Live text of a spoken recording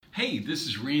Hey, this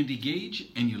is Randy Gage,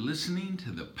 and you're listening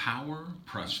to the Power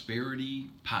Prosperity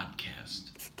Podcast.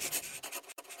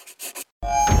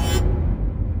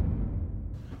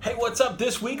 Hey, what's up?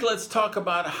 This week, let's talk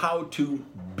about how to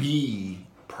be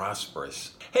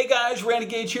prosperous. Hey guys, Randy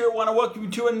Gage here. I want to welcome you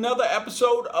to another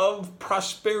episode of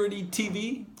Prosperity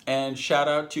TV, and shout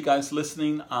out to you guys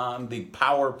listening on the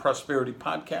Power Prosperity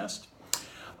Podcast.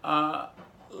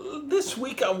 This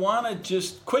week, I want to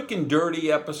just quick and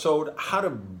dirty episode, how to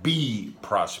be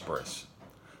prosperous.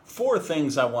 4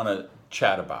 things I want to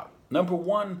chat about. Number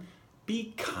 1,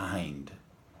 be kind.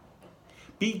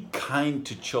 Be kind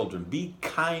to children. Be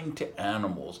kind to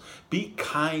animals. Be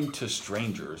kind to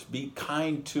strangers. Be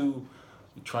kind to,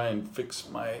 try and fix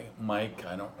my mic.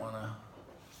 I don't want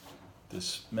to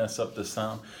just mess up the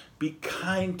sound. Be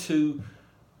kind to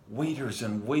waiters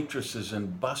and waitresses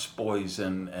and busboys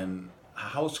and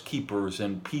housekeepers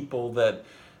and people that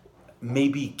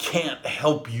maybe can't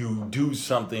help you do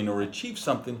something or achieve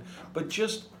something, but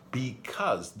just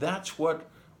because. That's what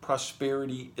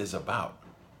prosperity is about.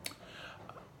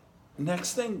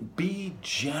 Next thing, be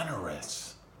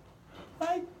generous.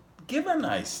 Right? Give a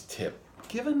nice tip.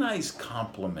 Give a nice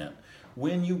compliment.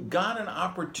 When you got an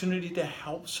opportunity to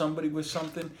help somebody with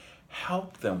something,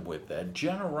 help them with that.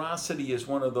 Generosity is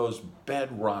one of those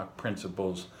bedrock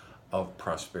principles of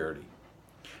prosperity.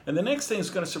 And the next thing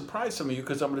is going to surprise some of you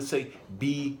because I'm going to say,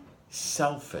 be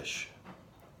selfish.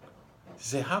 You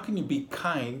say, how can you be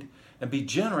kind and be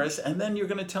generous, and then you're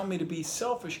going to tell me to be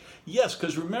selfish? Yes,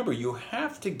 because remember, you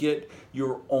have to get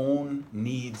your own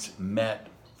needs met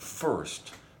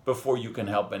first before you can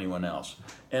help anyone else.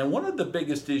 And one of the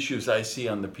biggest issues I see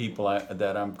on the people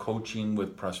that I'm coaching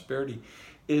with prosperity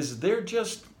is they're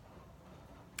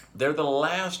the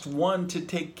last one to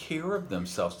take care of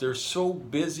themselves. They're so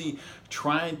busy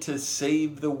trying to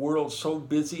save the world, so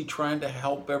busy trying to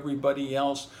help everybody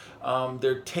else.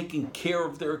 They're taking care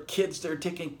of their kids. They're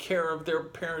taking care of their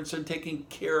parents. They're taking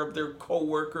care of their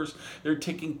coworkers. They're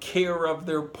taking care of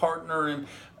their partner. And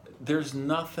there's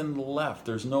nothing left.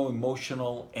 There's no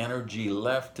emotional energy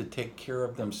left to take care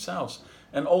of themselves.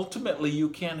 And ultimately, you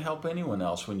can't help anyone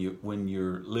else when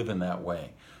you're living that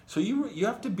way. So you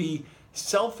have to be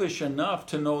selfish enough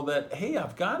to know that, hey,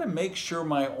 I've got to make sure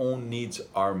my own needs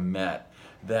are met,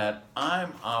 that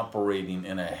I'm operating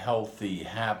in a healthy,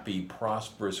 happy,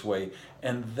 prosperous way,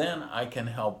 and then I can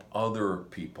help other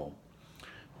people.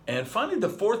 And finally, the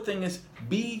 4th thing is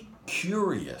be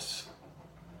curious.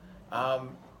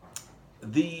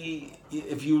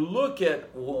 If you look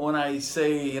at when I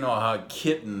say, how a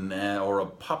kitten or a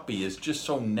puppy is just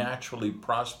so naturally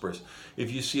prosperous,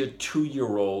 if you see a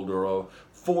 2-year-old or a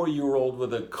 4-year-old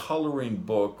with a coloring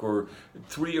book, or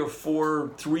 3 or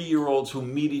 4 3-year-olds who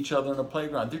meet each other in a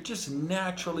playground, they're just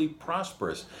naturally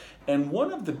prosperous. And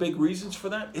one of the big reasons for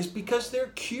that is because they're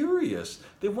curious.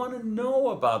 They want to know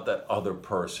about that other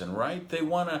person, right? They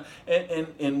want to,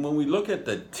 and when we look at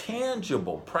the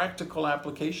tangible, practical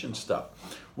application stuff,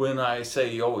 when I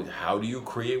say, how do you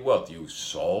create wealth? You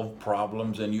solve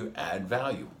problems and you add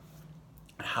value.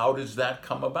 How does that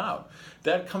come about?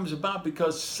 That comes about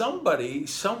because somebody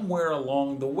somewhere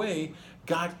along the way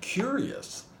got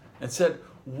curious and said,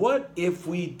 what if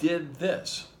we did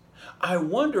this? I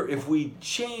wonder if we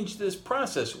changed this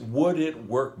process, would it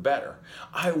work better?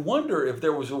 I wonder if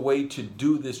there was a way to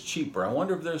do this cheaper. I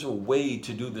wonder if there's a way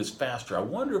to do this faster. I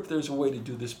wonder if there's a way to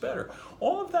do this better.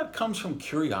 All of that comes from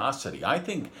curiosity. I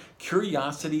think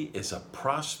curiosity is a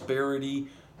prosperity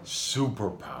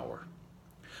superpower.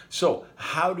 So,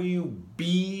 how do you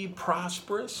be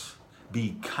prosperous?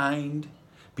 Be kind,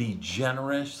 be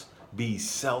generous, be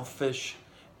selfish,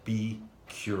 be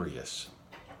curious.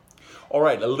 All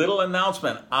right, a little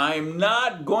announcement. I'm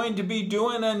not going to be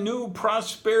doing a new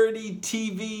Prosperity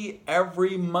TV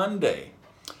every Monday.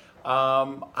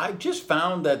 I just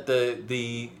found that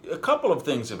a couple of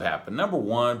things have happened. Number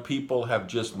 1, people have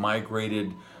just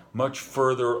migrated much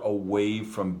further away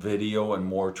from video and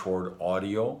more toward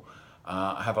audio.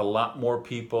 I have a lot more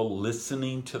people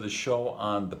listening to the show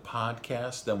on the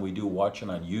podcast than we do watching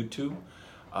on YouTube.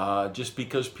 Just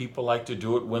because people like to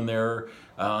do it when they're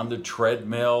on the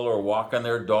treadmill or walking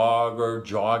their dog or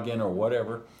jogging or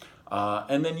whatever.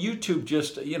 And then YouTube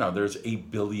just, there's 8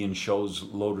 billion shows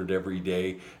loaded every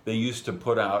day. They used to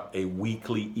put out a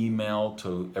weekly email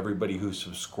to everybody who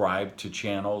subscribed to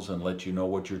channels and let you know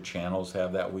what your channels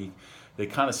have that week. They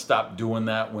kind of stopped doing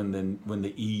that when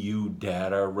the EU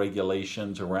data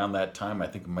regulations around that time. I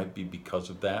think it might be because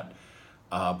of that.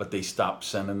 But they stopped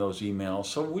sending those emails.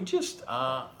 So we just,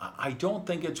 I don't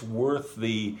think it's worth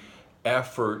the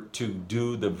effort to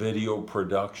do the video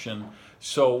production.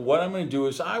 So what I'm going to do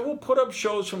is I will put up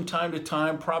shows from time to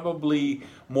time, probably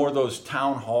more of those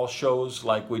town hall shows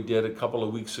like we did a couple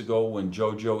of weeks ago when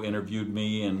JoJo interviewed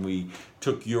me and we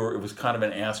took it was kind of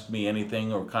an Ask Me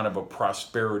Anything or kind of a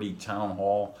prosperity town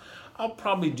hall. I'll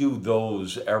probably do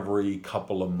those every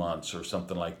couple of months or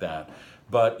something like that.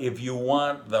 But if you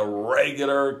want the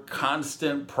regular,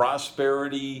 constant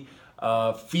prosperity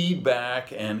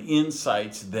feedback and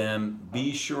insights, then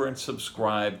be sure and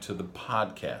subscribe to the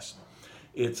podcast.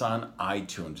 It's on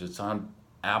iTunes, it's on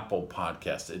Apple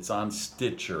Podcasts, it's on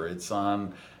Stitcher, it's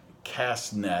on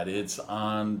Castnet, it's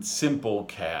on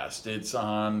Simplecast, it's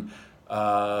on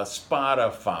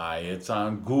Spotify, it's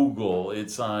on Google,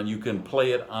 you can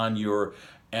play it on your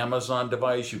Amazon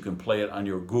device, you can play it on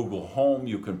your Google Home,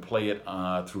 you can play it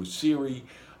through Siri,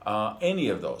 any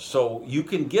of those. So you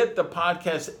can get the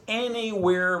podcast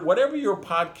anywhere, whatever your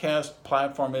podcast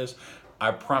platform is,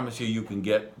 I promise you can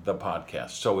get the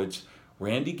podcast. So it's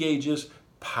Randy Gage's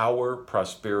Power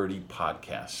Prosperity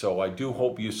Podcast. So I do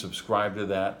hope you subscribe to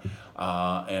that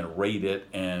and rate it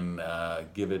and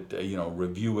give it,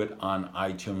 review it on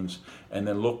iTunes, and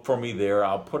then look for me there.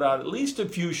 I'll put out at least a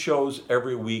few shows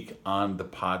every week on the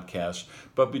podcast,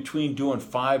 but between doing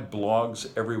 5 blogs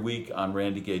every week on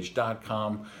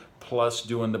randygage.com, plus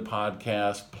doing the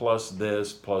podcast, plus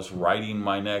this, plus writing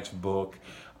my next book,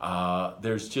 I've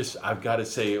got to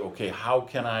say, okay, how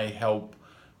can I help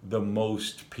the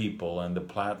most people? And the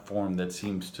platform that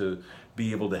seems to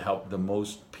be able to help the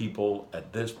most people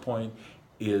at this point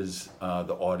is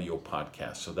the audio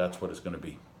podcast. So that's what it's going to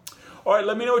be. All right,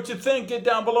 let me know what you think. Get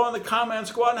down below in the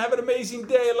comments. Go out and have an amazing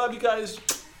day. I love you guys.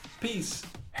 Peace.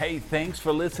 Hey, thanks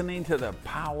for listening to the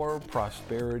Power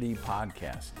Prosperity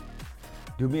Podcast.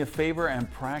 Do me a favor and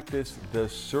practice the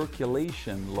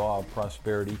circulation law of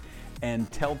prosperity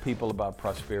and tell people about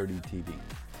Prosperity TV.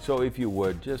 So if you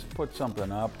would, just put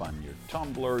something up on your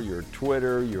Tumblr, your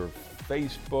Twitter, your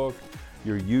Facebook,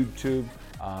 your YouTube.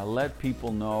 Let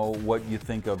people know what you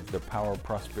think of the Power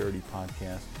Prosperity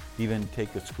Podcast. Even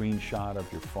take a screenshot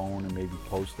of your phone and maybe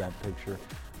post that picture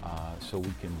so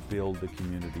we can build the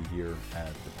community here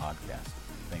at the podcast.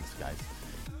 Thanks, guys.